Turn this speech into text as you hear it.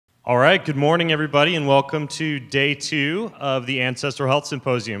All right, good morning, everybody, and welcome to day 2 of the Ancestral Health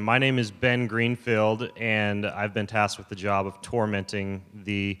Symposium. My name is Ben Greenfield, and I've been tasked with the job of tormenting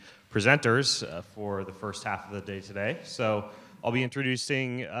the presenters for the first half of the day today. So I'll be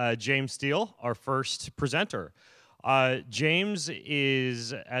introducing James Steele, our first presenter. James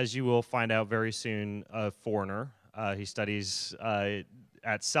is, as you will find out very soon, a foreigner. He studies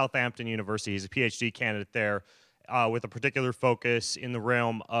at Southampton University. He's a Ph.D. candidate there. With a particular focus in the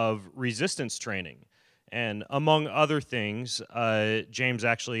realm of resistance training. And among other things, James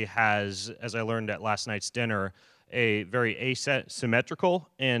actually has, as I learned at last night's dinner, a very asymmetrical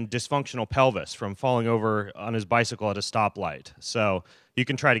and dysfunctional pelvis from falling over on his bicycle at a stoplight. So you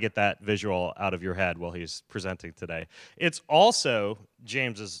can try to get that visual out of your head while he's presenting today. It's also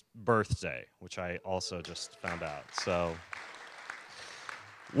James's birthday, which I also just found out. So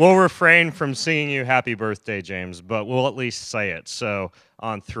we'll refrain from singing you happy birthday, James, but we'll at least say it. So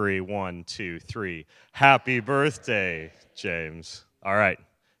on 3, 1, 2, 3. Happy birthday, James. All right,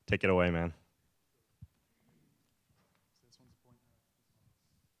 take it away, man.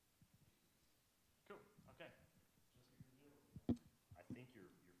 Cool. Okay. I think you're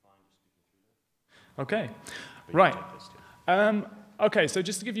fine just speaking through that. Okay. Right. Okay, so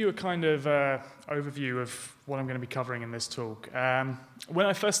just to give you a kind of overview of what I'm going to be covering in this talk. When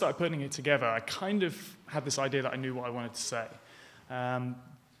I first started putting it together, I kind of had this idea that I knew what I wanted to say.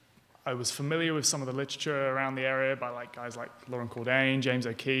 I was familiar with some of the literature around the area by guys like Lauren Cordain, James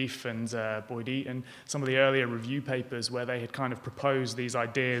O'Keefe, and Boyd Eaton, some of the earlier review papers where they had kind of proposed these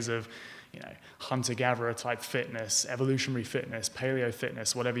ideas of, hunter-gatherer type fitness, evolutionary fitness, paleo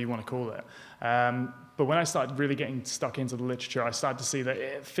fitness, whatever you want to call it. But when I started really getting stuck into the literature, I started to see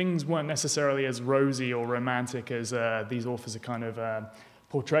that things weren't necessarily as rosy or romantic as these authors have kind of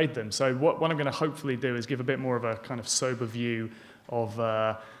portrayed them. So what I'm going to hopefully do is give a bit more of a kind of sober view of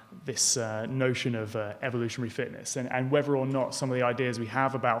this notion of evolutionary fitness and whether or not some of the ideas we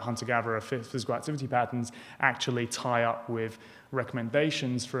have about hunter-gatherer physical activity patterns actually tie up with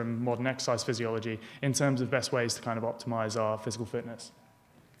recommendations from modern exercise physiology in terms of best ways to kind of optimize our physical fitness.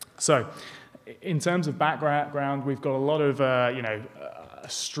 So in terms of background, we've got a lot of, a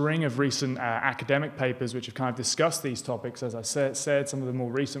string of recent academic papers which have kind of discussed these topics, as I said, some of the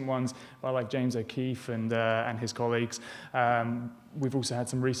more recent ones by like James O'Keefe and his colleagues. We've also had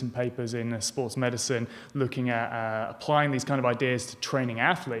some recent papers in sports medicine looking at applying these kind of ideas to training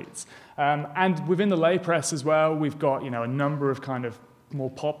athletes. And within the lay press as well, we've got, a number of kind of more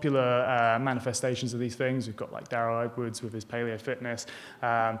popular manifestations of these things. We've got like Darryl Edwards with his paleo fitness.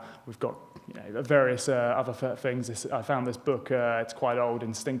 We've got various other things. I found this book, it's quite old,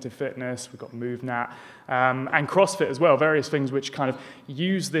 Instinctive Fitness. We've got MoveNat and CrossFit as well, various things which kind of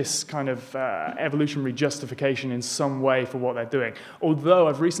use this kind of evolutionary justification in some way for what they're doing. Although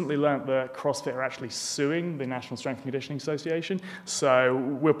I've recently learned that CrossFit are actually suing the National Strength and Conditioning Association, so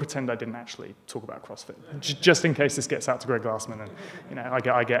we'll pretend I didn't actually talk about CrossFit, just in case this gets out to Greg Glassman and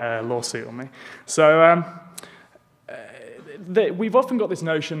I get a lawsuit on me. So we've often got this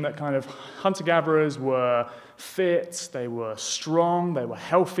notion that kind of hunter-gatherers were fit, they were strong, they were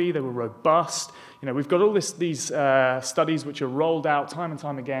healthy, they were robust. We've got all these studies which are rolled out time and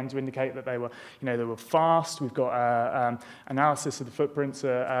time again to indicate that they were fast. We've got analysis of the footprints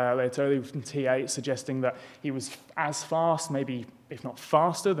later earlier from T8 suggesting that he was as fast, maybe if not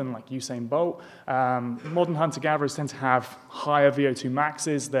faster, than like Usain Bolt. Modern hunter-gatherers tend to have higher VO2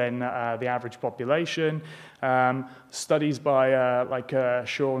 maxes than the average population. Studies by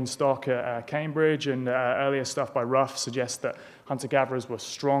Shaw and Stock at Cambridge and earlier stuff by Ruff suggest that hunter-gatherers were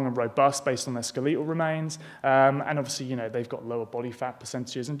strong and robust based on their skeletal remains. And obviously, they've got lower body fat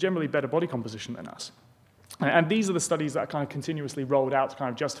percentages and generally better body composition than us. And these are the studies that are kind of continuously rolled out to kind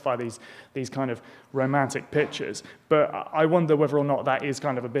of justify these kind of romantic pictures. But I wonder whether or not that is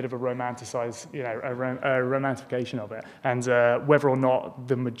kind of a bit of a romanticized, a romantification of it, and whether or not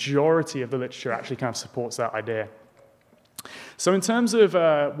the majority of the literature actually kind of supports that idea. So in terms of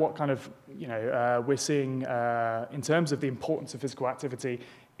what kind of, we're seeing in terms of the importance of physical activity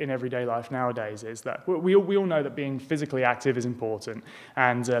in everyday life nowadays is that we all know that being physically active is important,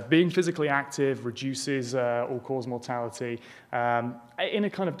 and being physically active reduces all-cause mortality in a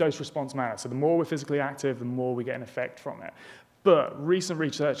kind of dose-response manner. So the more we're physically active, the more we get an effect from it. But recent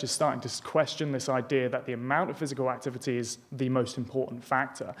research is starting to question this idea that the amount of physical activity is the most important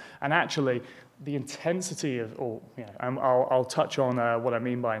factor. And actually, the intensity of, I'll touch on what I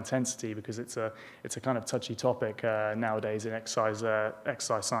mean by intensity because it's a kind of touchy topic nowadays in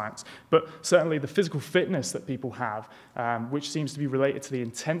exercise science. But certainly the physical fitness that people have, which seems to be related to the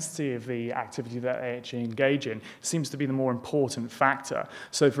intensity of the activity that they actually engage in, seems to be the more important factor.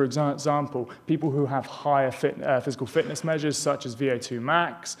 So for example, people who have higher physical fitness measures such as VO2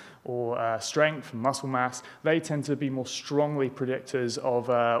 max or strength and muscle mass, they tend to be more strongly predictors of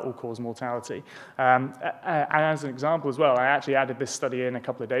all-cause mortality. And as an example as well, I actually added this study in a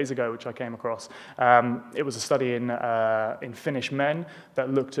couple of days ago, which I came across. It was a study in Finnish men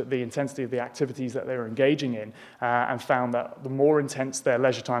that looked at the intensity of the activities that they were engaging in and found that the more intense their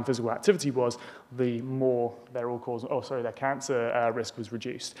leisure time physical activity was, the more their cancer risk was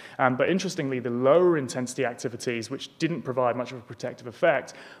reduced. But interestingly, the lower intensity activities, which didn't provide much of a protective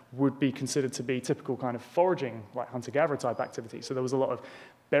effect, would be considered to be typical kind of foraging, like hunter-gatherer type activity. So there was a lot of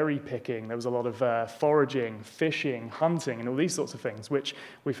berry picking, there was a lot of foraging, fishing, hunting, and all these sorts of things, which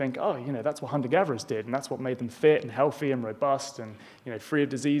we think, oh, that's what hunter-gatherers did, and that's what made them fit and healthy and robust and, free of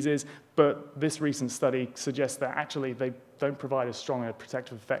diseases. But this recent study suggests that actually they don't provide as strong a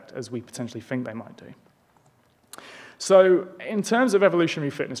protective effect as we potentially think they might do. So in terms of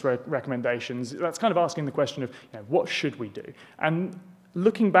evolutionary fitness recommendations, that's kind of asking the question of, what should we do? And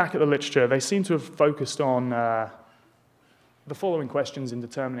looking back at the literature, they seem to have focused on the following questions in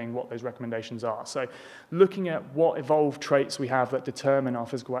determining what those recommendations are. So looking at what evolved traits we have that determine our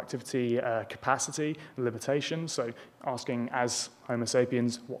physical activity capacity and limitations, so asking as Homo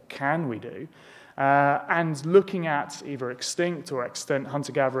sapiens, what can we do? And looking at either extinct or extant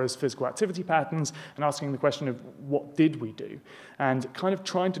hunter-gatherers' physical activity patterns and asking the question of what did we do? And kind of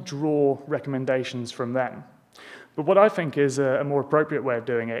trying to draw recommendations from them. But what I think is a more appropriate way of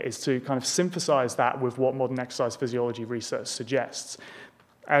doing it is to kind of synthesize that with what modern exercise physiology research suggests.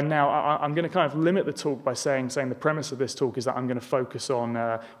 And now I'm going to kind of limit the talk by saying the premise of this talk is that I'm going to focus on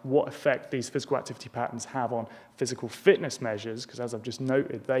what effect these physical activity patterns have on physical fitness measures, because as I've just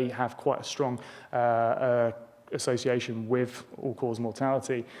noted, they have quite a strong association with all-cause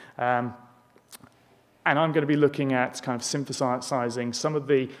mortality. And I'm going to be looking at kind of synthesizing some of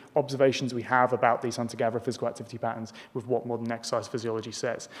the observations we have about these hunter-gatherer physical activity patterns with what modern exercise physiology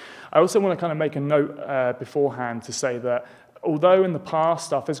says. I also want to kind of make a note beforehand to say that although in the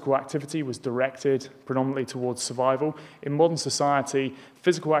past our physical activity was directed predominantly towards survival, in modern society,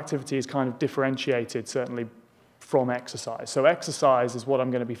 physical activity is kind of differentiated, certainly from exercise. So exercise is what I'm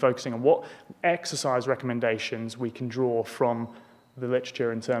going to be focusing on, what exercise recommendations we can draw from the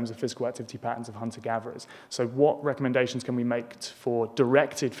literature in terms of physical activity patterns of hunter-gatherers. So what recommendations can we make for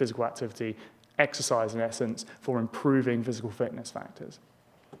directed physical activity, exercise in essence, for improving physical fitness factors?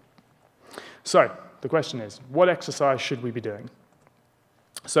 So the question is, what exercise should we be doing?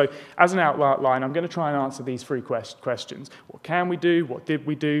 So as an outline, I'm going to try and answer these three questions. What can we do? What did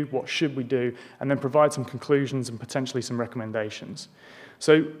we do? What should we do? And then provide some conclusions and potentially some recommendations.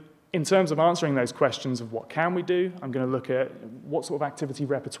 So in terms of answering those questions of what can we do, I'm going to look at what sort of activity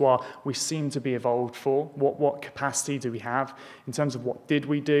repertoire we seem to be evolved for, what capacity do we have. In terms of what did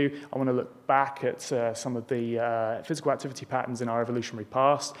we do, I want to look back at some of the physical activity patterns in our evolutionary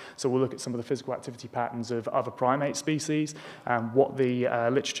past. So we'll look at some of the physical activity patterns of other primate species, what the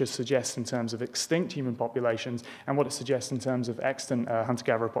literature suggests in terms of extinct human populations, and what it suggests in terms of extant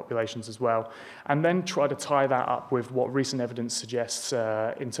hunter-gatherer populations as well. And then try to tie that up with what recent evidence suggests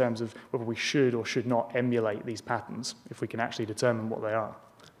in terms of whether we should or should not emulate these patterns, if we can actually determine what they are.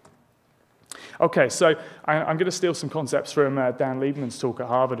 Okay, so I'm going to steal some concepts from Dan Liebman's talk at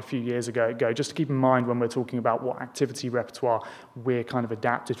Harvard a few years ago, just to keep in mind when we're talking about what activity repertoire we're kind of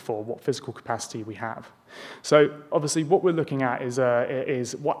adapted for, what physical capacity we have. So obviously what we're looking at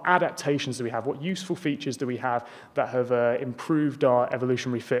is what adaptations do we have, what useful features do we have that have improved our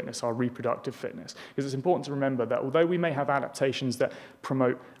evolutionary fitness, our reproductive fitness. Because it's important to remember that although we may have adaptations that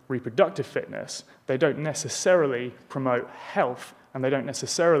promote reproductive fitness, they don't necessarily promote health, and they don't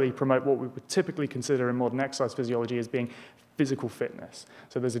necessarily promote what we would typically consider in modern exercise physiology as being physical fitness.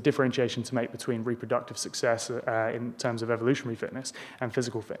 So there's a differentiation to make between reproductive success in terms of evolutionary fitness and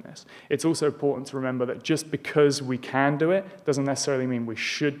physical fitness. It's also important to remember that just because we can do it doesn't necessarily mean we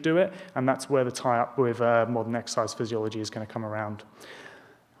should do it, and that's where the tie-up with modern exercise physiology is going to come around.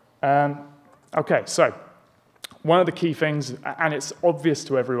 Okay, so One of the key things, and it's obvious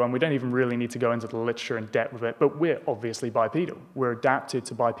to everyone, we don't even really need to go into the literature in depth with it, but we're obviously bipedal. We're adapted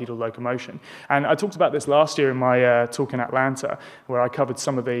to bipedal locomotion. And I talked about this last year in my talk in Atlanta, where I covered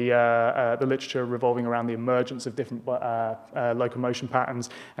some of the literature revolving around the emergence of different locomotion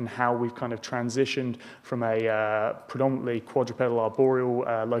patterns and how we've kind of transitioned from a predominantly quadrupedal arboreal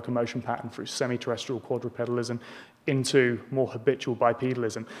locomotion pattern through semi-terrestrial quadrupedalism into more habitual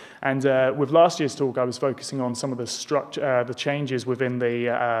bipedalism. And with last year's talk, I was focusing on some of the structure, the changes within the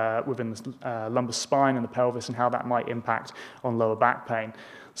lumbar spine and the pelvis and how that might impact on lower back pain.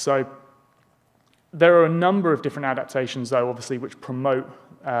 So there are a number of different adaptations, though, obviously, which promote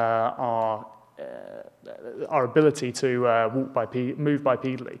our ability to move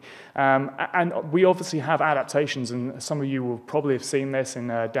bipedally. And we obviously have adaptations, and some of you will probably have seen this in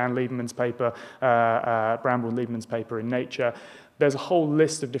Dan Lieberman's paper, Bramble and Lieberman's paper in Nature. There's a whole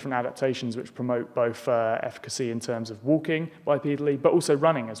list of different adaptations which promote both efficacy in terms of walking bipedally, but also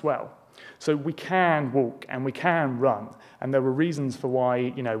running as well. So we can walk and we can run, and there were reasons for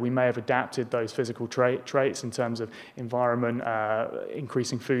why we may have adapted those physical traits in terms of environment,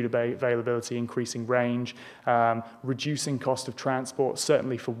 increasing food availability, increasing range, reducing cost of transport,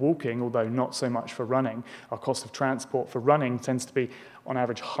 certainly for walking, although not so much for running. Our cost of transport for running tends to be on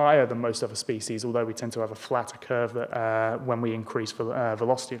average higher than most other species, although we tend to have a flatter curve when we increase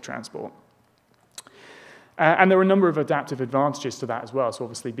velocity of transport. And there are a number of adaptive advantages to that as well. So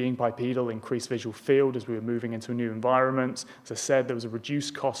obviously being bipedal increased visual field as we were moving into a new environment. As I said, there was a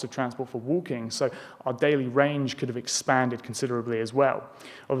reduced cost of transport for walking, so our daily range could have expanded considerably as well.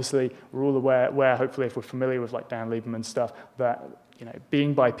 Obviously, we're all aware hopefully if we're familiar with like Dan Lieberman stuff, that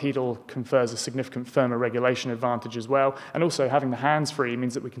being bipedal confers a significant thermoregulation advantage as well. And also having the hands free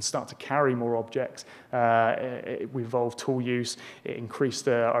means that we can start to carry more objects. We evolved tool use. It increased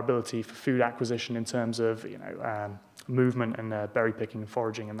our ability for food acquisition in terms of movement and berry picking and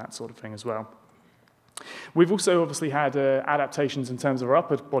foraging and that sort of thing as well. We've also obviously had adaptations in terms of our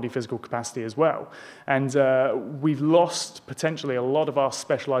upper body physical capacity as well. And we've lost potentially a lot of our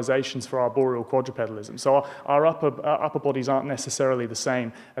specializations for arboreal quadrupedalism. So our upper bodies aren't necessarily the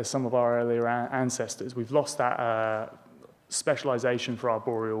same as some of our earlier ancestors. We've lost that specialization for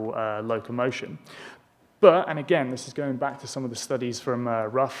arboreal locomotion. But, and again, this is going back to some of the studies from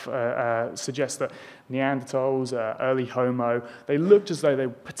Ruff, suggest that Neanderthals, early Homo, they looked as though they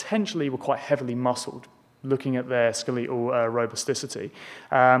potentially were quite heavily muscled, looking at their skeletal robusticity.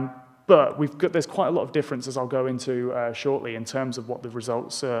 But there's quite a lot of difference, as I'll go into shortly, in terms of what the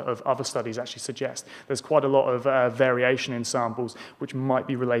results of other studies actually suggest. There's quite a lot of variation in samples, which might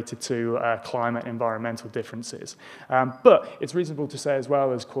be related to climate and environmental differences. But it's reasonable to say as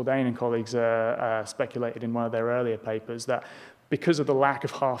well, as Cordain and colleagues speculated in one of their earlier papers, that because of the lack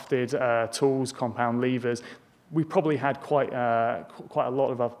of hafted tools, compound levers, we probably had quite a lot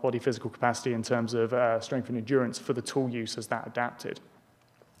of our body physical capacity in terms of strength and endurance for the tool use as that adapted.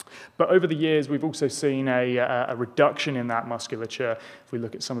 But over the years, we've also seen a reduction in that musculature. If we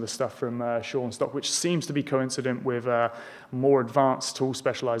look at some of the stuff from Shaw and Stock, which seems to be coincident with more advanced tool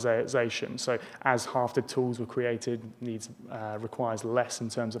specialization. So as hafted tools were created, requires less in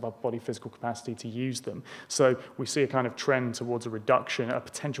terms of our body physical capacity to use them. So we see a kind of trend towards a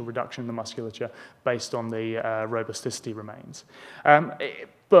potential reduction in the musculature based on the robusticity remains.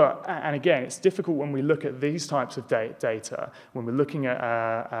 But, and again, it's difficult when we look at these types of data, when we're looking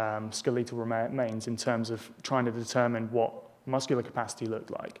at skeletal remains in terms of trying to determine what muscular capacity looked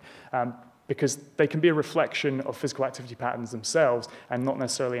like, because they can be a reflection of physical activity patterns themselves and not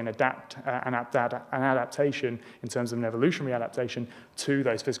necessarily an adaptation in terms of an evolutionary adaptation to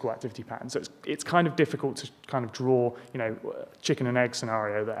those physical activity patterns. So it's kind of difficult to kind of draw, chicken and egg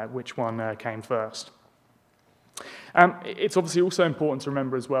scenario there, which one came first. It's obviously also important to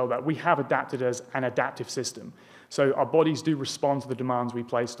remember as well that we have adapted as an adaptive system. So our bodies do respond to the demands we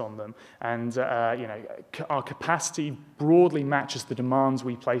placed on them, and our capacity broadly matches the demands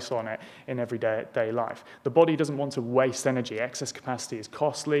we place on it in everyday life. The body doesn't want to waste energy. Excess capacity is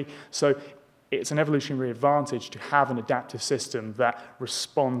costly, so it's an evolutionary advantage to have an adaptive system that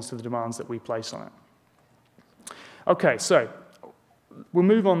responds to the demands that we place on it. Okay, so we'll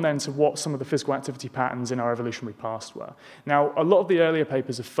move on then to what some of the physical activity patterns in our evolutionary past were. Now, a lot of the earlier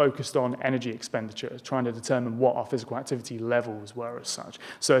papers have focused on energy expenditure, trying to determine what our physical activity levels were as such.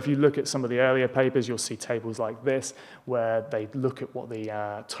 So if you look at some of the earlier papers, you'll see tables like this, where they look at what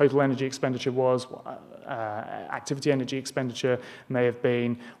the total energy expenditure was, what activity energy expenditure may have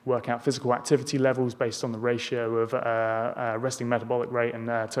been, work out physical activity levels based on the ratio of resting metabolic rate and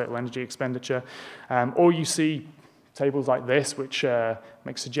total energy expenditure. Or you see tables like this, which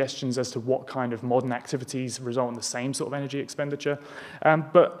make suggestions as to what kind of modern activities result in the same sort of energy expenditure.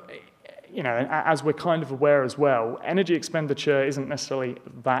 But as we're kind of aware as well, energy expenditure isn't necessarily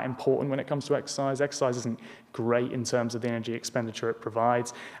that important when it comes to exercise. Exercise isn't great in terms of the energy expenditure it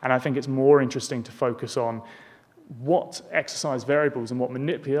provides. And I think it's more interesting to focus on what exercise variables and what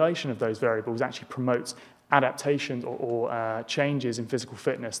manipulation of those variables actually promotes adaptations or changes in physical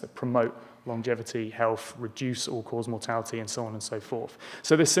fitness that promote longevity, health, reduce all-cause mortality, and so on and so forth.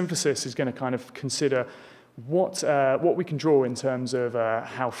 So this synthesis is going to kind of consider what we can draw in terms of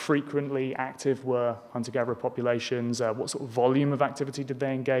how frequently active were hunter-gatherer populations, what sort of volume of activity did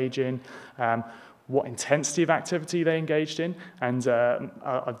they engage in, what intensity of activity they engaged in. And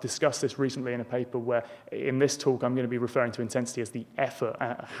I've discussed this recently in a paper where in this talk I'm going to be referring to intensity as the effort,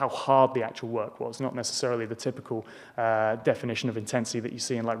 how hard the actual work was, not necessarily the typical definition of intensity that you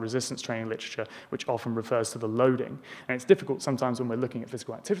see in like resistance training literature, which often refers to the loading. And it's difficult sometimes when we're looking at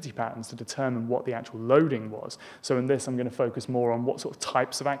physical activity patterns to determine what the actual loading was. So in this I'm going to focus more on what sort of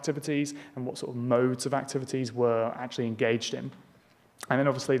types of activities and what sort of modes of activities were actually engaged in. And then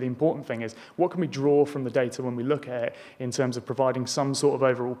obviously the important thing is, what can we draw from the data when we look at it in terms of providing some sort of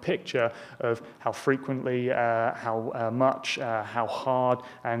overall picture of how frequently, how much, how hard,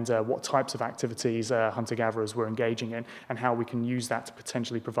 and what types of activities hunter-gatherers were engaging in, and how we can use that to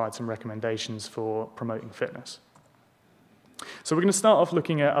potentially provide some recommendations for promoting fitness. So we're going to start off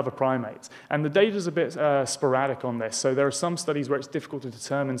looking at other primates. And the data is a bit sporadic on this. So there are some studies where it's difficult to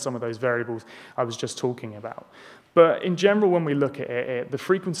determine some of those variables I was just talking about. But in general, when we look at it, the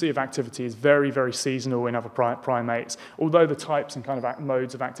frequency of activity is very, very seasonal in other primates, although the types and kind of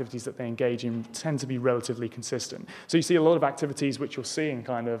modes of activities that they engage in tend to be relatively consistent. So you see a lot of activities which you'll see in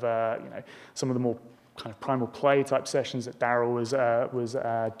kind of, some of the more kind of primal play type sessions that Daryl was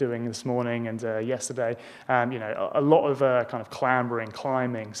doing this morning and yesterday. A lot of kind of clambering,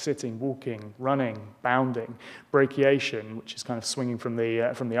 climbing, sitting, walking, running, bounding, brachiation, which is kind of swinging from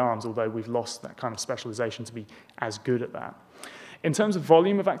the arms, although we've lost that kind of specialization to be as good at that. In terms of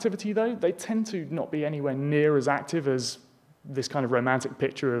volume of activity, though, they tend to not be anywhere near as active as this kind of romantic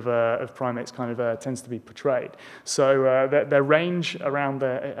picture of primates kind of tends to be portrayed. So their range around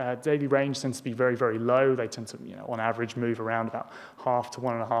their daily range tends to be very, very low. They tend to, on average, move around about 0.5 to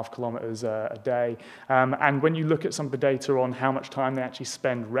 1.5 kilometers a day. And when you look at some of the data on how much time they actually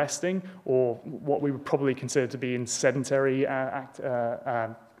spend resting, or what we would probably consider to be in sedentary activity,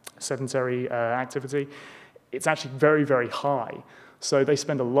 it's actually very, very high. So they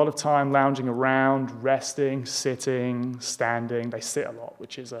spend a lot of time lounging around, resting, sitting, standing. They sit a lot,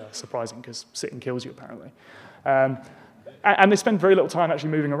 which is surprising because sitting kills you, apparently. And they spend very little time actually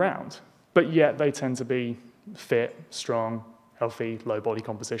moving around, but yet they tend to be fit, strong, healthy, low body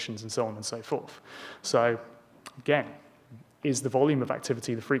compositions, and so on and so forth. So again, is the volume of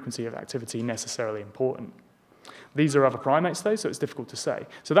activity, the frequency of activity necessarily important? These are other primates, though, so it's difficult to say.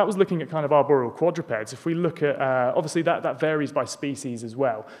 So that was looking at kind of arboreal quadrupeds. If we look at, obviously that varies by species as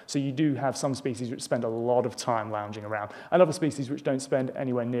well. So you do have some species which spend a lot of time lounging around, and other species which don't spend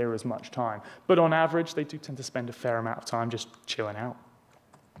anywhere near as much time. But on average, they do tend to spend a fair amount of time just chilling out.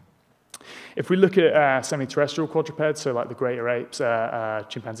 If we look at semi-terrestrial quadrupeds, so like the greater apes,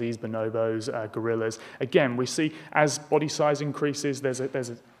 chimpanzees, bonobos, gorillas, again, we see as body size increases, there's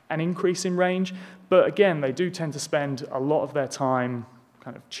an increase in range, but again, they do tend to spend a lot of their time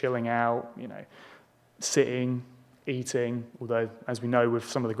kind of chilling out, sitting, eating, although, as we know, with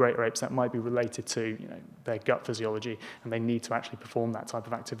some of the greater apes, that might be related to their gut physiology, and they need to actually perform that type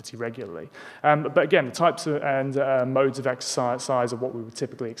of activity regularly. But again, the types and modes of exercise are what we would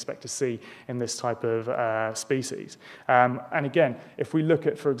typically expect to see in this type of species. And again, if we look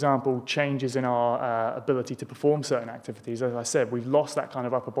at, for example, changes in our ability to perform certain activities, as I said, we've lost that kind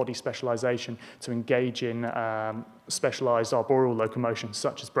of upper body specialization to engage in specialized arboreal locomotion,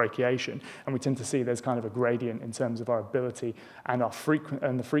 such as brachiation, and we tend to see there's kind of a gradient in terms of our ability and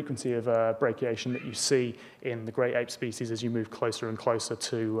the frequency of brachiation that you see in the great ape species as you move closer and closer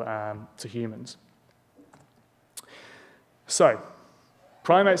to humans. So,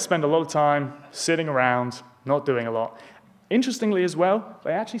 primates spend a lot of time sitting around, not doing a lot. Interestingly as well,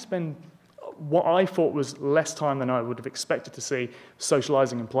 they actually spend what I thought was less time than I would have expected to see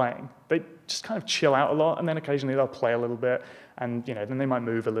socializing and playing. They just kind of chill out a lot, and then occasionally they'll play a little bit, and then they might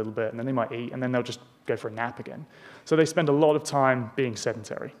move a little bit, and then they might eat, and then they'll just go for a nap again. So they spend a lot of time being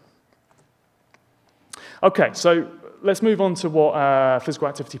sedentary. Okay, so let's move on to what physical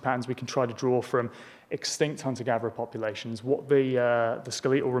activity patterns we can try to draw from extinct hunter-gatherer populations, what the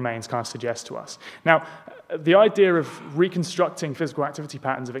skeletal remains kind of suggest to us. Now, the idea of reconstructing physical activity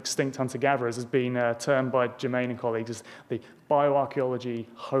patterns of extinct hunter-gatherers has been termed by Jermaine and colleagues as the bioarchaeology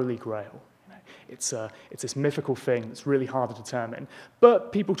holy grail. It's this mythical thing that's really hard to determine.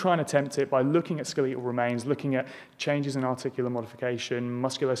 But people try and attempt it by looking at skeletal remains, looking at changes in articular modification,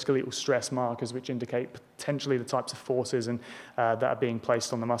 musculoskeletal stress markers, which indicate potentially the types of forces that are being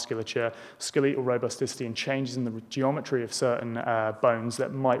placed on the musculature, skeletal robusticity, and changes in the geometry of certain bones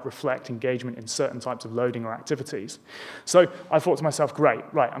that might reflect engagement in certain types of loading or activities. So I thought to myself, great,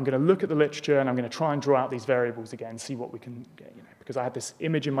 right, I'm going to look at the literature and I'm going to try and draw out these variables again, see what we can get, because I had this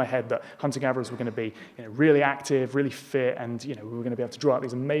image in my head that hunter-gatherers were going to be really active, really fit, and we were going to be able to draw out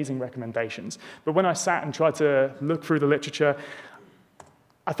these amazing recommendations. But when I sat and tried to look through the literature,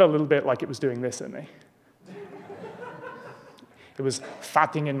 I felt a little bit like it was doing this at me. It was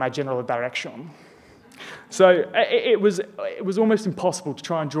farting in my general direction. So it was almost impossible to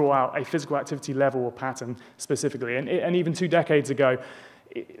try and draw out a physical activity level or pattern specifically. And even 2 decades ago,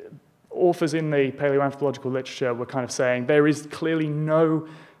 authors in the paleoanthropological literature were kind of saying there is clearly no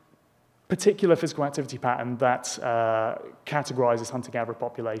particular physical activity pattern that categorizes hunter-gatherer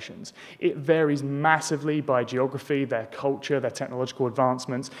populations. It varies massively by geography, their culture, their technological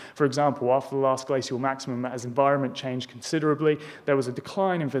advancements. For example, after the last glacial maximum, as environment changed considerably, there was a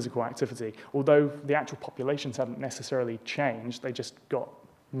decline in physical activity. Although the actual populations hadn't necessarily changed, they just got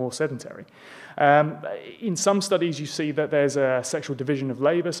more sedentary. In some studies, you see that there's a sexual division of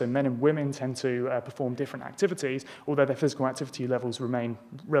labor, so men and women tend to perform different activities, although their physical activity levels remain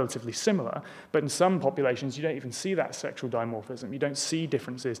relatively similar. But in some populations, you don't even see that sexual dimorphism. You don't see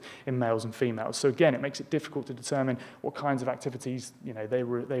differences in males and females. So again, it makes it difficult to determine what kinds of activities they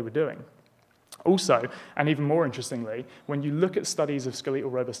were doing. Also, and even more interestingly, when you look at studies of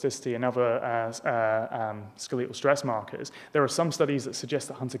skeletal robusticity and other skeletal stress markers, there are some studies that suggest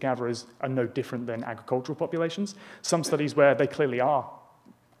that hunter-gatherers are no different than agricultural populations, some studies where they clearly are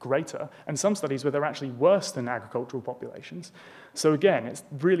greater, and some studies where they're actually worse than agricultural populations. So again, it's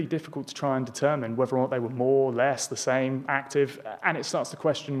really difficult to try and determine whether or not they were more, less, the same, active, and it starts to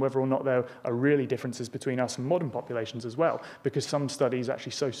question whether or not there are really differences between us and modern populations as well, because some studies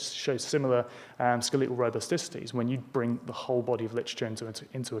actually show similar skeletal robusticities when you bring the whole body of literature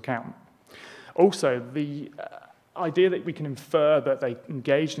into account. Also, the idea that we can infer that they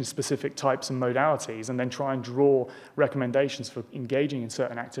engaged in specific types and modalities and then try and draw recommendations for engaging in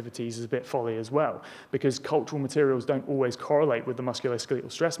certain activities is a bit folly as well, because cultural materials don't always correlate with the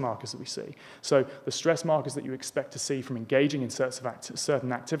musculoskeletal stress markers that we see. So the stress markers that you expect to see from engaging in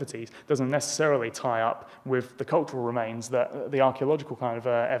certain activities doesn't necessarily tie up with the cultural remains, the archaeological kind of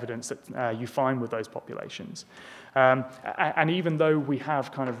evidence that you find with those populations. And even though we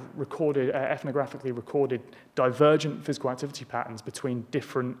have kind of recorded, ethnographically recorded divergent physical activity patterns between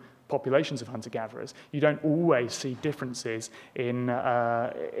different populations of hunter-gatherers, you don't always see differences in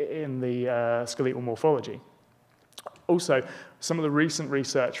the skeletal morphology. Also, some of the recent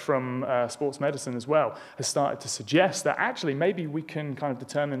research from sports medicine as well has started to suggest that actually maybe we can kind of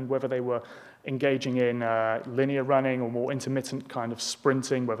determine whether they were engaging in linear running or more intermittent kind of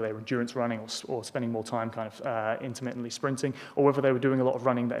sprinting, whether they were endurance running or spending more time kind of intermittently sprinting, or whether they were doing a lot of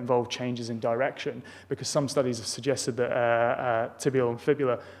running that involved changes in direction, because some studies have suggested that tibial and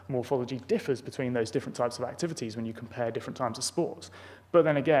fibular morphology differs between those different types of activities when you compare different types of sports. But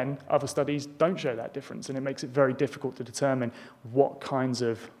then again, other studies don't show that difference, and it makes it very difficult to determine what kinds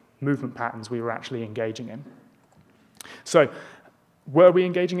of movement patterns we were actually engaging in. So, were we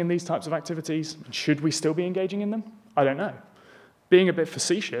engaging in these types of activities? Should we still be engaging in them? I don't know. Being a bit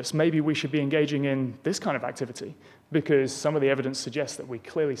facetious, maybe we should be engaging in this kind of activity, because some of the evidence suggests that we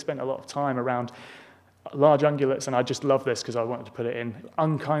clearly spent a lot of time around large ungulates, and I just love this because I wanted to put it in,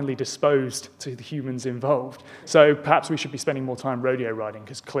 unkindly disposed to the humans involved. So perhaps we should be spending more time rodeo riding,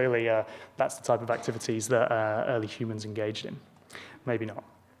 because clearly that's the type of activities that early humans engaged in. Maybe not.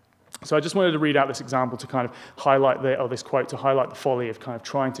 So I just wanted to read out this example to kind of highlight this quote to highlight the folly of kind of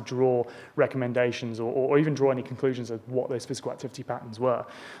trying to draw recommendations or even draw any conclusions of what those physical activity patterns were.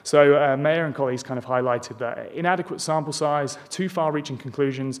 So Mayer and colleagues kind of highlighted that inadequate sample size, too far-reaching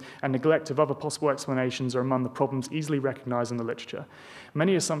conclusions, and neglect of other possible explanations are among the problems easily recognized in the literature.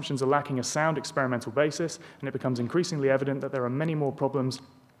 Many assumptions are lacking a sound experimental basis, and it becomes increasingly evident that there are many more problems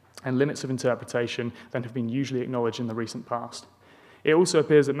and limits of interpretation than have been usually acknowledged in the recent past. It also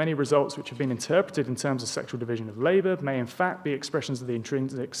appears that many results which have been interpreted in terms of sexual division of labor may in fact be expressions of the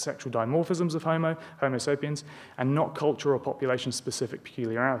intrinsic sexual dimorphisms of Homo sapiens, and not cultural or population-specific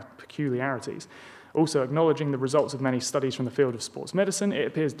peculiarities. Also, acknowledging the results of many studies from the field of sports medicine, it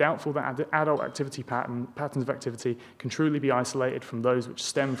appears doubtful that adult activity patterns of activity can truly be isolated from those which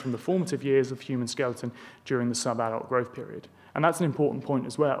stem from the formative years of human skeleton during the subadult growth period. And that's an important point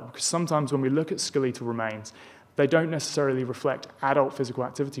as well, because sometimes when we look at skeletal remains, they don't necessarily reflect adult physical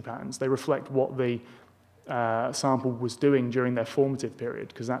activity patterns. They reflect what the sample was doing during their formative period,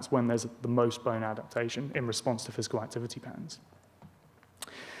 because that's when there's the most bone adaptation in response to physical activity patterns.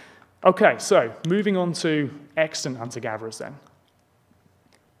 Okay, so moving on to extant hunter-gatherers then.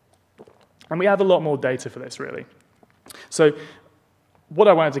 And we have a lot more data for this, really. So what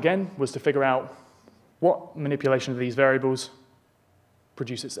I wanted, again, was to figure out what manipulation of these variables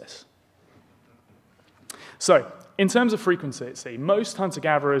produces this. So in terms of frequency, most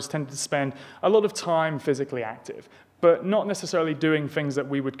hunter-gatherers tend to spend a lot of time physically active, but not necessarily doing things that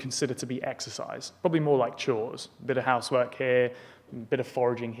we would consider to be exercise, probably more like chores, a bit of housework here, a bit of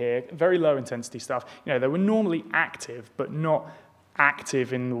foraging here, very low intensity stuff. You know, they were normally active, but not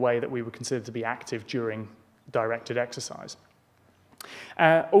active in the way that we would consider to be active during directed exercise.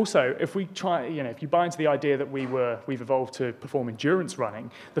 Also, if we try, if you buy into the idea that we've evolved to perform endurance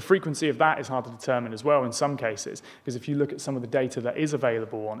running, the frequency of that is hard to determine as well in some cases, because if you look at some of the data that is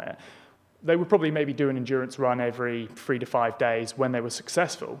available on it, they would probably maybe do an endurance run every 3 to 5 days when they were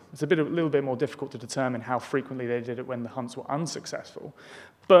successful. It's a little bit more difficult to determine how frequently they did it when the hunts were unsuccessful.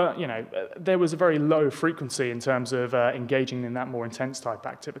 But, there was a very low frequency in terms of engaging in that more intense type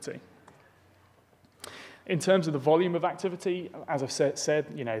activity. In terms of the volume of activity, as I've said,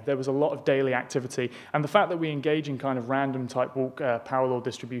 there was a lot of daily activity. And the fact that we engage in kind of random type walk, parallel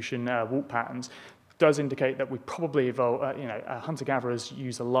distribution walk patterns does indicate that we probably hunter-gatherers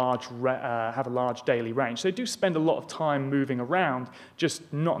have a large daily range. So they do spend a lot of time moving around,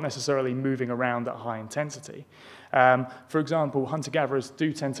 just not necessarily moving around at high intensity. For example, hunter-gatherers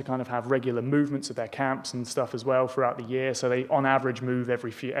do tend to kind of have regular movements of their camps and stuff as well throughout the year. So they, on average, move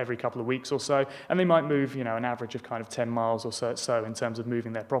every couple of weeks or so. And they might move, an average of kind of 10 miles or so in terms of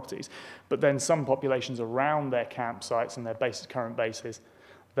moving their properties. But then some populations around their campsites and their current bases,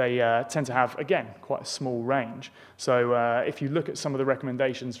 they tend to have, again, quite a small range. So if you look at some of the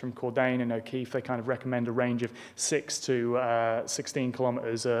recommendations from Cordain and O'Keefe, they kind of recommend a range of 6 to 16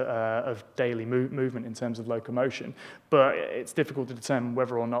 kilometers of daily movement in terms of locomotion. But it's difficult to determine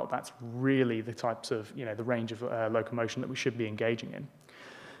whether or not that's really the types of, the range of locomotion that we should be engaging in.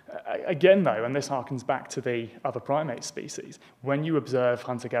 Again, though, and this harkens back to the other primate species, when you observe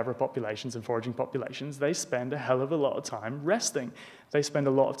hunter-gatherer populations and foraging populations, they spend a hell of a lot of time resting. They spend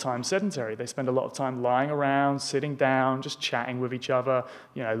a lot of time sedentary. They spend a lot of time lying around, sitting down, just chatting with each other,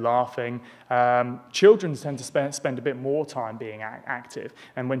 laughing. Children tend to spend a bit more time being active,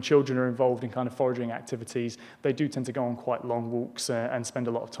 and when children are involved in kind of foraging activities, they do tend to go on quite long walks and spend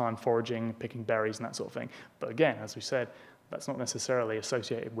a lot of time foraging, picking berries and that sort of thing. But again, as we said, that's not necessarily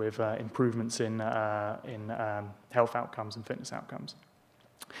associated with improvements in health outcomes and fitness outcomes.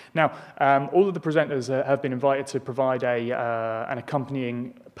 Now, all of the presenters have been invited to provide an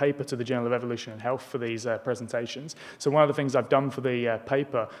accompanying paper to the Journal of Evolutionary Health for these presentations. So one of the things I've done for the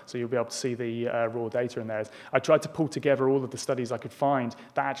paper, so you'll be able to see the raw data in there, is I tried to pull together all of the studies I could find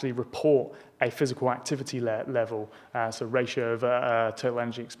that actually report a physical activity level, so ratio of total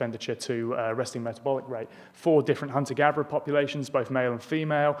energy expenditure to resting metabolic rate for different hunter-gatherer populations, both male and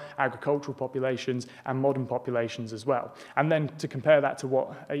female, agricultural populations, and modern populations as well. And then to compare that to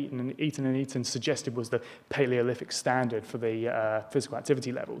what Eaton and Eaton suggested was the Paleolithic standard for the physical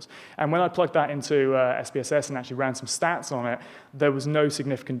activity levels. And when I plugged that into SPSS and actually ran some stats on it, there was no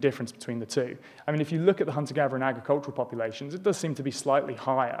significant difference between the two. I mean, if you look at the hunter-gatherer and agricultural populations, it does seem to be slightly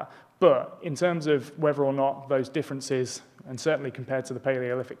higher. But in terms of whether or not those differences, and certainly compared to the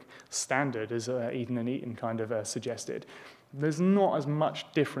Paleolithic standard, as Eaton and Eaton kind of suggested, there's not as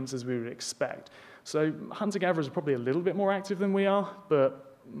much difference as we would expect. So hunter-gatherers are probably a little bit more active than we are,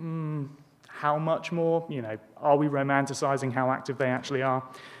 but how much more? Are we romanticizing how active they actually are?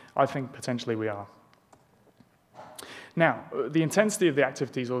 I think potentially we are. Now, the intensity of the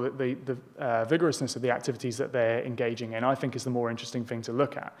activities or the vigorousness of the activities that they're engaging in, I think, is the more interesting thing to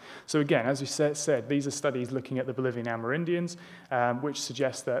look at. So again, as we said, these are studies looking at the Bolivian Amerindians, which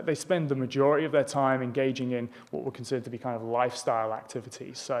suggest that they spend the majority of their time engaging in what were considered to be kind of lifestyle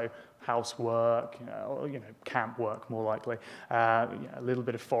activities. So housework, camp work more likely, a little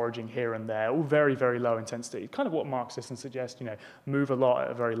bit of foraging here and there, all very, very low intensity. Kind of what Mark Sisson suggests, move a lot at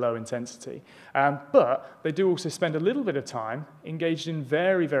a very low intensity. But they do also spend a little bit of time engaged in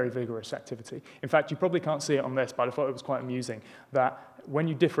very, very vigorous activity. In fact, you probably can't see it on this, but I thought it was quite amusing that when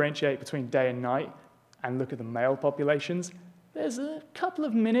you differentiate between day and night and look at the male populations, there's a couple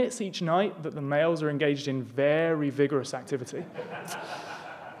of minutes each night that the males are engaged in very vigorous activity.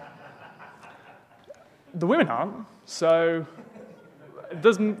 The women aren't, so it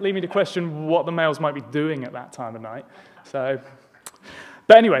doesn't lead me to question what the males might be doing at that time of night.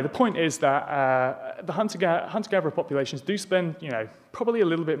 But anyway, the point is that the hunter-gatherer populations do spend, probably a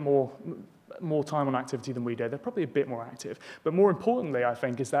little bit more time on activity than we do. They're probably a bit more active. But more importantly, I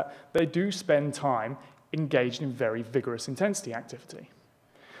think, is that they do spend time engaged in very vigorous intensity activity.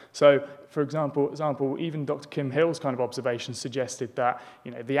 So, for example, even Dr. Kim Hill's kind of observations suggested that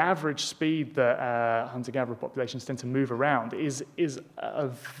the average speed that hunter-gatherer populations tend to move around is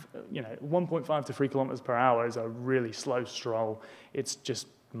 1.5 to 3 kilometers per hour is a really slow stroll. It's just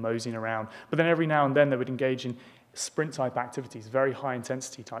moseying around. But then every now and then they would engage in sprint-type activities, very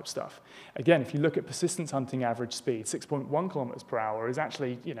high-intensity type stuff. Again, if you look at persistence hunting average speed, 6.1 kilometers per hour is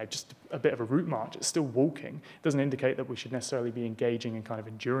actually, just a bit of a route march. It's still walking. It doesn't indicate that we should necessarily be engaging in kind of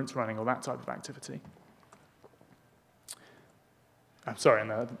endurance running or that type of activity. I'm sorry,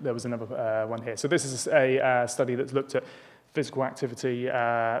 and there was another one here. So this is a study that's looked at physical activity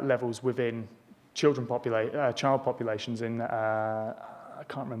levels within child populations in I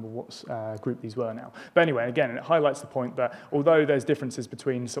can't remember what group these were now. But anyway, again, it highlights the point that although there's differences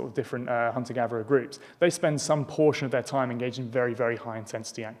between sort of different hunter-gatherer groups, they spend some portion of their time engaged in very, very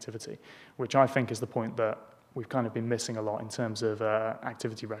high-intensity activity, which I think is the point that we've kind of been missing a lot in terms of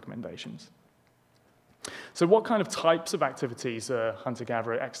activity recommendations. So what kind of types of activities are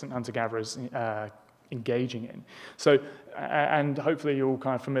extant hunter-gatherers engaging in? So, and hopefully you're all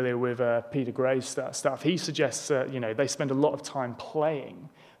kind of familiar with Peter Gray's stuff. He suggests they spend a lot of time playing,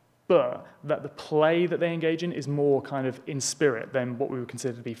 but that the play that they engage in is more kind of in spirit than what we would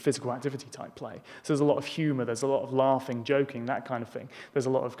consider to be physical activity type play. So there's a lot of humor, there's a lot of laughing, joking, that kind of thing. There's a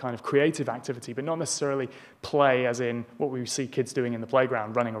lot of kind of creative activity, but not necessarily play as in what we see kids doing in the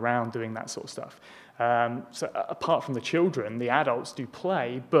playground, running around, doing that sort of stuff. So apart from the children, the adults do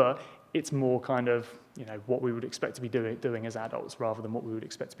play, but it's more kind of what we would expect to be doing as adults rather than what we would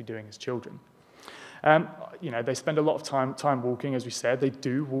expect to be doing as children. They spend a lot of time walking, as we said. They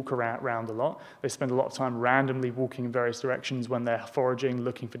do walk around a lot. They spend a lot of time randomly walking in various directions when they're foraging,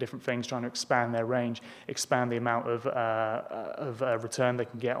 looking for different things, trying to expand their range, expand the amount of return they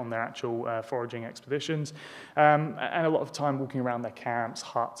can get on their actual foraging expeditions, and a lot of time walking around their camps,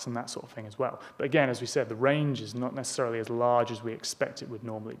 huts, and that sort of thing as well. But again, as we said, the range is not necessarily as large as we expect it would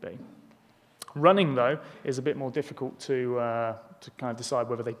normally be. Running, though, is a bit more difficult to kind of decide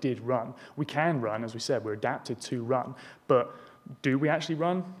whether they did run. We can run, as we said, we're adapted to run, but do we actually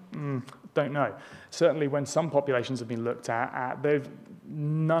run? Don't know. Certainly when some populations have been looked at,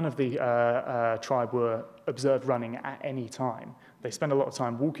 none of the tribe were observed running at any time. They spend a lot of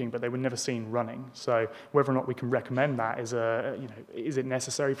time walking, but they were never seen running. So whether or not we can recommend that is it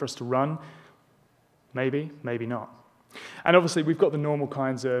necessary for us to run? Maybe, maybe not. And obviously, we've got the normal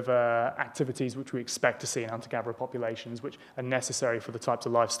kinds of activities which we expect to see in hunter-gatherer populations, which are necessary for the types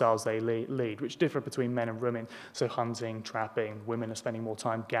of lifestyles they lead, which differ between men and women. So hunting, trapping, women are spending more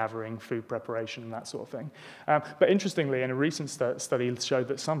time gathering, food preparation, and that sort of thing. But interestingly, in a recent study showed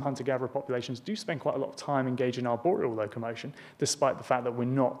that some hunter-gatherer populations do spend quite a lot of time engaged in arboreal locomotion, despite the fact that we're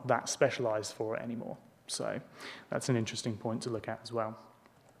not that specialized for it anymore. So that's an interesting point to look at as well.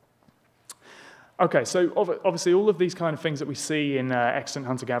 Okay, so obviously all of these kind of things that we see in extant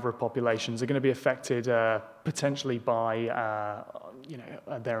hunter-gatherer populations are going to be affected potentially by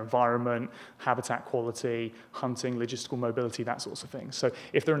their environment, habitat quality, hunting, logistical mobility, that sorts of things. So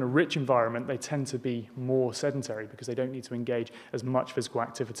if they're in a rich environment, they tend to be more sedentary because they don't need to engage as much physical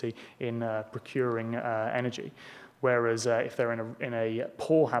activity in procuring energy. Whereas if they're in a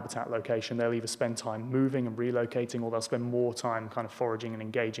poor habitat location, they'll either spend time moving and relocating, or they'll spend more time kind of foraging and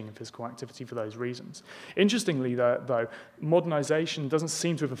engaging in physical activity for those reasons. Interestingly, though, modernization doesn't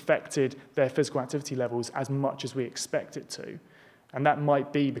seem to have affected their physical activity levels as much as we expect it to. And that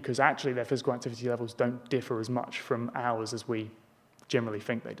might be because actually their physical activity levels don't differ as much from ours as we generally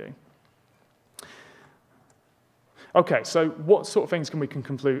think they do. Okay, so what sort of things can we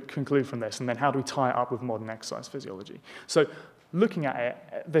conclude from this, and then how do we tie it up with modern exercise physiology? So looking at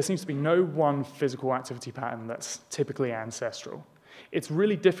it, there seems to be no one physical activity pattern that's typically ancestral. It's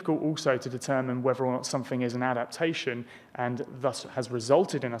really difficult also to determine whether or not something is an adaptation and thus has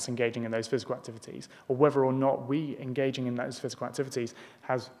resulted in us engaging in those physical activities, or whether or not we engaging in those physical activities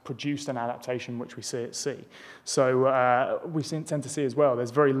has produced an adaptation which we see. So we tend to see as well,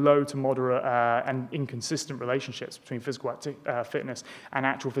 there's very low to moderate and inconsistent relationships between physical fitness and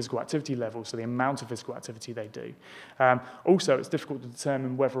actual physical activity levels, so the amount of physical activity they do. Also, it's difficult to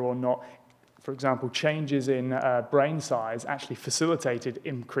determine whether or not For example, changes in brain size actually facilitated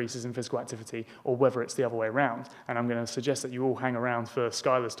increases in physical activity, or whether it's the other way around. And I'm going to suggest that you all hang around for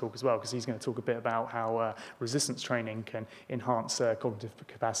Skylar's talk as well, because he's going to talk a bit about how resistance training can enhance cognitive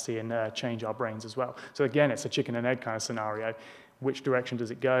capacity and change our brains as well. So again, it's a chicken and egg kind of scenario. Which direction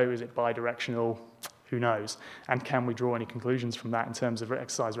does it go? Is it bidirectional? Who knows? And can we draw any conclusions from that in terms of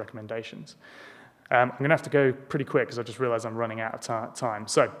exercise recommendations? I'm going to have to go pretty quick because I just realized I'm running out of time.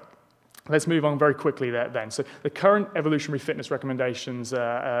 So let's move on very quickly then. So the current evolutionary fitness recommendations,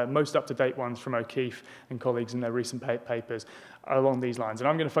 most up-to-date ones from O'Keefe and colleagues in their recent papers, are along these lines. And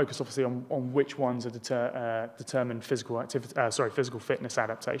I'm going to focus obviously on which ones are determine physical fitness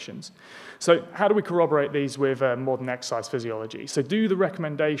adaptations. So how do we corroborate these with modern exercise physiology? So do the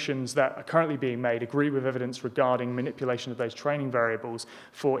recommendations that are currently being made agree with evidence regarding manipulation of those training variables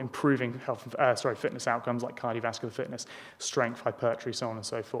for improving fitness outcomes like cardiovascular fitness, strength, hypertrophy, so on and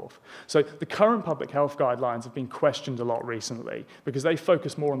so forth? So the current public health guidelines have been questioned a lot recently because they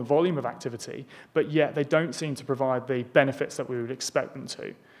focus more on the volume of activity, but yet they don't seem to provide the benefits that we would expect them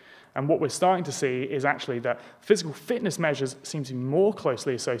to. And what we're starting to see is actually that physical fitness measures seem to be more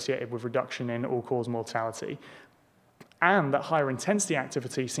closely associated with reduction in all-cause mortality, and that higher intensity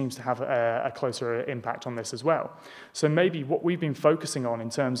activity seems to have a closer impact on this as well. So maybe what we've been focusing on in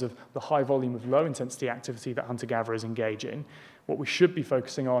terms of the high volume of low intensity activity that hunter-gatherers engage in, what we should be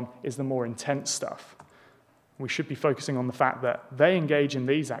focusing on is the more intense stuff. We should be focusing on the fact that they engage in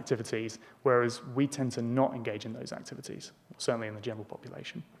these activities, whereas we tend to not engage in those activities, certainly in the general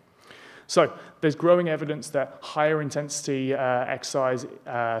population. So there's growing evidence that higher intensity exercise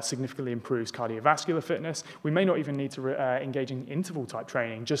significantly improves cardiovascular fitness. We may not even need to engage in interval type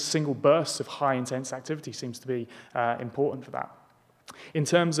training. Just single bursts of high intense activity seems to be important for that. In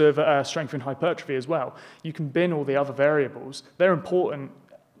terms of strength and hypertrophy as well, you can bin all the other variables. They're important,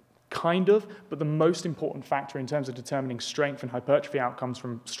 kind of, but the most important factor in terms of determining strength and hypertrophy outcomes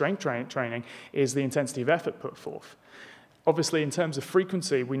from strength training is the intensity of effort put forth. Obviously, in terms of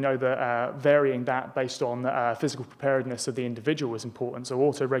frequency, we know that varying that based on physical preparedness of the individual is important. So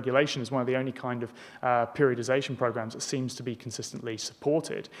auto-regulation is one of the only kind of periodization programs that seems to be consistently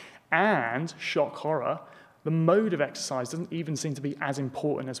supported. And, shock horror, the mode of exercise doesn't even seem to be as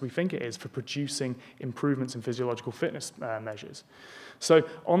important as we think it is for producing improvements in physiological fitness measures. So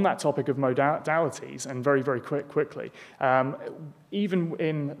on that topic of modalities, and very, very quickly, even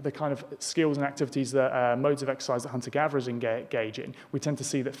in the kind of skills and activities that modes of exercise that hunter-gatherers engage in, we tend to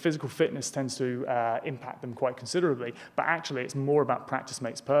see that physical fitness tends to impact them quite considerably, but actually it's more about practice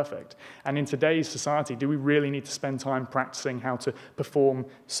makes perfect. And in today's society, do we really need to spend time practicing how to perform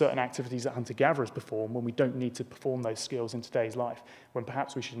certain activities that hunter-gatherers perform when we don't need to perform those skills in today's life, when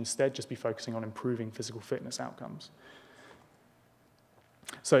perhaps we should instead just be focusing on improving physical fitness outcomes?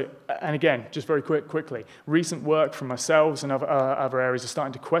 So, and again, just very quickly, recent work from ourselves and other areas are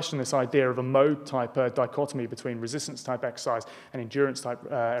starting to question this idea of a mode type dichotomy between resistance type exercise and endurance type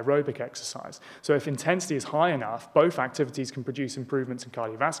aerobic exercise. So if intensity is high enough, both activities can produce improvements in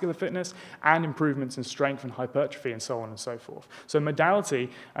cardiovascular fitness and improvements in strength and hypertrophy and so on and so forth. So modality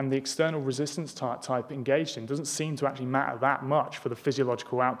and the external resistance type engaged in doesn't seem to actually matter that much for the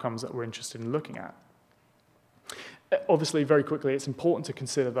physiological outcomes that we're interested in looking at. Obviously, very quickly, it's important to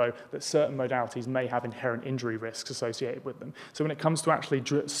consider, though, that certain modalities may have inherent injury risks associated with them. So when it comes to actually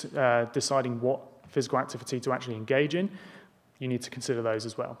deciding what physical activity to actually engage in, you need to consider those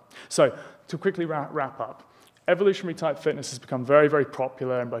as well. So to quickly wrap up, evolutionary type fitness has become very, very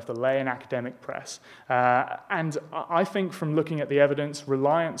popular in both the lay and academic press. And I think from looking at the evidence,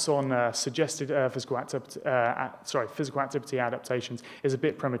 reliance on suggested physical activity adaptations is a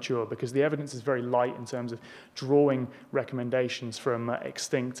bit premature because the evidence is very light in terms of drawing recommendations from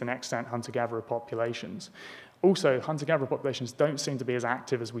extinct and extant hunter-gatherer populations. Also, hunter-gatherer populations don't seem to be as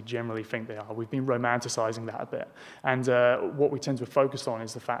active as we generally think they are. We've been romanticizing that a bit. And what we tend to focus on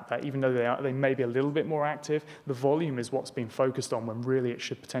is the fact that even though they may be a little bit more active, the volume is what's being focused on when really it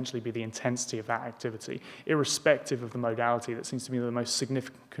should potentially be the intensity of that activity, irrespective of the modality that seems to be the most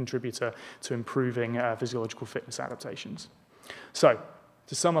significant contributor to improving physiological fitness adaptations. So,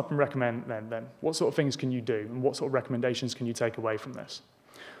 to sum up and recommend then, what sort of things can you do and what sort of recommendations can you take away from this?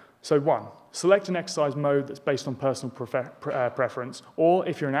 So 1, select an exercise mode that's based on personal preference, or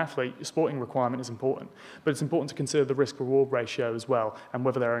if you're an athlete, your sporting requirement is important. But it's important to consider the risk-reward ratio as well, and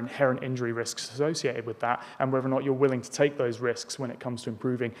whether there are inherent injury risks associated with that, and whether or not you're willing to take those risks when it comes to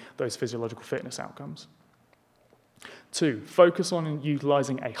improving those physiological fitness outcomes. 2, focus on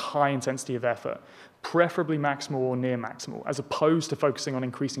utilizing a high intensity of effort, preferably maximal or near maximal, as opposed to focusing on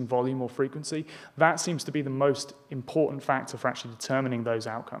increasing volume or frequency. That seems to be the most important factor for actually determining those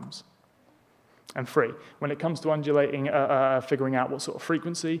outcomes. and free. When it comes to undulating, figuring out what sort of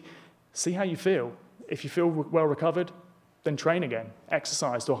frequency, see how you feel. If you feel well recovered, then train again,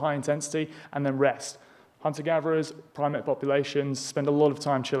 exercise to a high intensity, and then rest. Hunter-gatherers, primate populations spend a lot of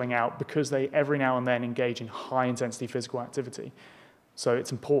time chilling out because they every now and then engage in high-intensity physical activity. So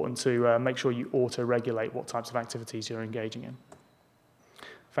it's important to make sure you auto-regulate what types of activities you're engaging in.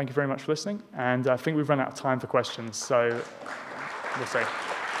 Thank you very much for listening, and I think we've run out of time for questions, so we'll see.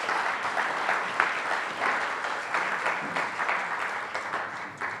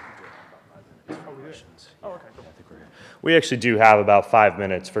 We actually do have about 5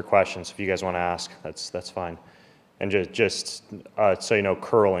 minutes for questions if you guys want to ask. That's fine. And just so you know,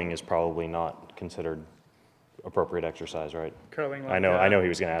 curling is probably not considered appropriate exercise, right? Curling. Like, I know he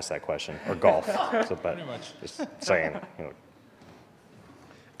was going to ask that question, or golf. So, but Pretty much. Just saying.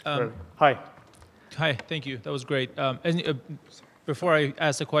 Hi. Hi, thank you. That was great. Before I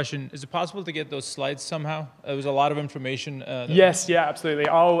ask the question, is it possible to get those slides somehow? There was a lot of information. Yes, yeah, absolutely.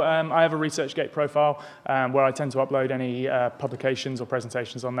 I have a ResearchGate profile where I tend to upload any publications or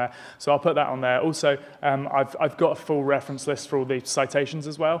presentations on there. So I'll put that on there. Also, I've got a full reference list for all the citations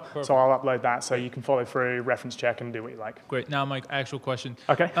as well. Perfect. So I'll upload that so you can follow through, reference check, and do what you like. Great. Now my actual question.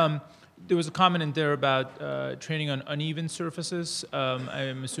 Okay. There was a comment in there about training on uneven surfaces.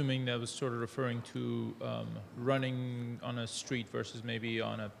 I'm assuming that was sort of referring to running on a street versus maybe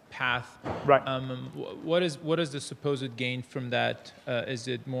on a path. Right. What is the supposed gain from that? Is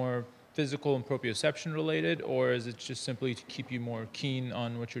it more physical and proprioception related, or is it just simply to keep you more keen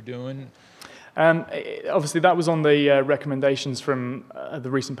on what you're doing? Obviously, that was on the recommendations from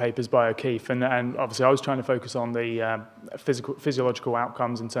the recent papers by O'Keefe, and obviously I was trying to focus on the physiological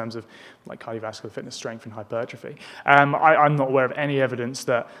outcomes in terms of like cardiovascular fitness, strength, and hypertrophy. I'm not aware of any evidence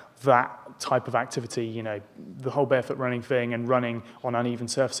that that type of activity, you know, the whole barefoot running thing and running on uneven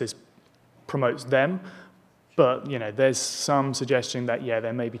surfaces promotes them. But, you know, there's some suggestion that, yeah,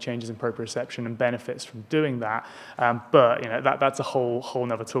 there may be changes in proprioception and benefits from doing that. But, you know, that's a whole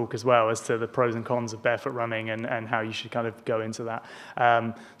nother talk as well as to the pros and cons of barefoot running and how you should kind of go into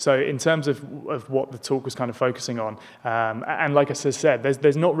that. So in terms of what the talk was kind of focusing on, and like I said,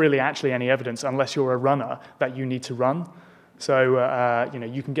 there's not really actually any evidence, unless you're a runner, that you need to run. So, you know,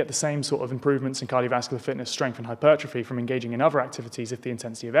 you can get the same sort of improvements in cardiovascular fitness, strength, and hypertrophy from engaging in other activities if the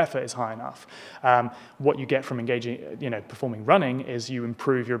intensity of effort is high enough. What you get from engaging, you know, performing running is you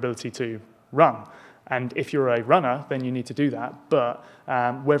improve your ability to run. And if you're a runner, then you need to do that. But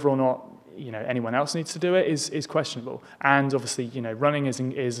whether or not, you know, anyone else needs to do it is questionable. And obviously, you know, running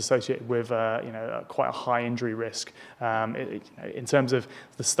is associated with, you know, quite a high injury risk. In terms of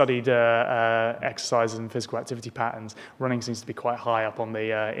the studied exercises and physical activity patterns, running seems to be quite high up on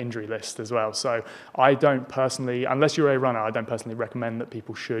the injury list as well. So I don't personally, unless you're a runner, I don't personally recommend that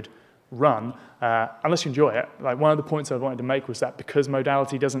people should run unless you enjoy it. Like, one of the points I wanted to make was that because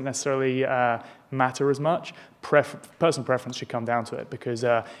modality doesn't necessarily matter as much, personal preference should come down to it, because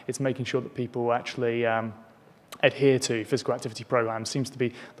it's making sure that people actually adhere to physical activity programs seems to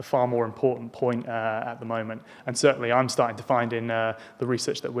be the far more important point at the moment. And certainly I'm starting to find in the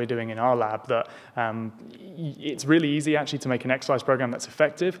research that we're doing in our lab that it's really easy actually to make an exercise program that's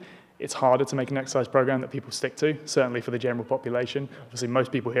effective. It's harder to make an exercise program that people stick to, certainly for the general population. Obviously,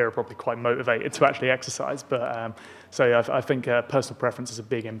 most people here are probably quite motivated to actually exercise, but so I think personal preference has a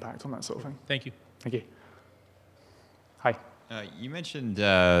big impact on that sort of thing. Thank you. Thank you. Hi. You mentioned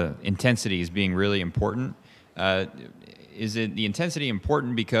intensity as being really important. Is it the intensity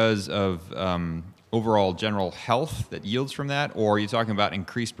important because of overall general health that yields from that, or are you talking about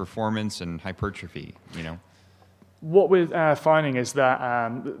increased performance and hypertrophy, you know? What we're finding is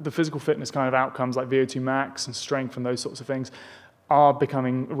that the physical fitness kind of outcomes like VO2 max and strength and those sorts of things are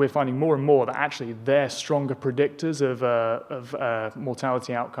becoming, we're finding more and more that actually they're stronger predictors of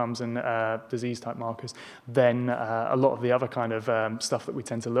mortality outcomes and disease type markers than a lot of the other kind of stuff that we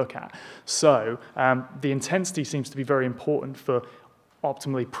tend to look at. So the intensity seems to be very important for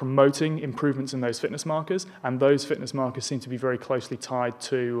optimally promoting improvements in those fitness markers, and those fitness markers seem to be very closely tied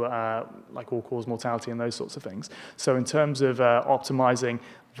to like all-cause mortality and those sorts of things. So in terms of optimizing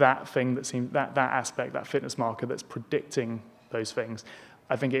that thing that aspect, that fitness marker that's predicting those things,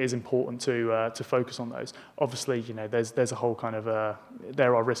 I think it is important to focus on those. Obviously, you know, there's a whole kind of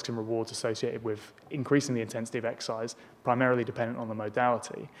there are risks and rewards associated with increasing the intensity of exercise, primarily dependent on the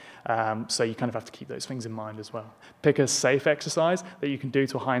modality. So you kind of have to keep those things in mind as well. Pick a safe exercise that you can do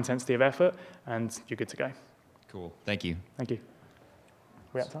to a high intensity of effort, and you're good to go. Cool. Thank you. Thank you.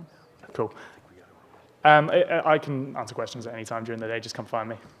 We out of time? Cool. I can answer questions at any time during the day. Just come find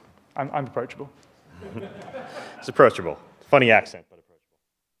me. I'm approachable. It's approachable. Funny accent, but approachable.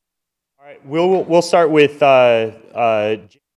 All right. We'll start with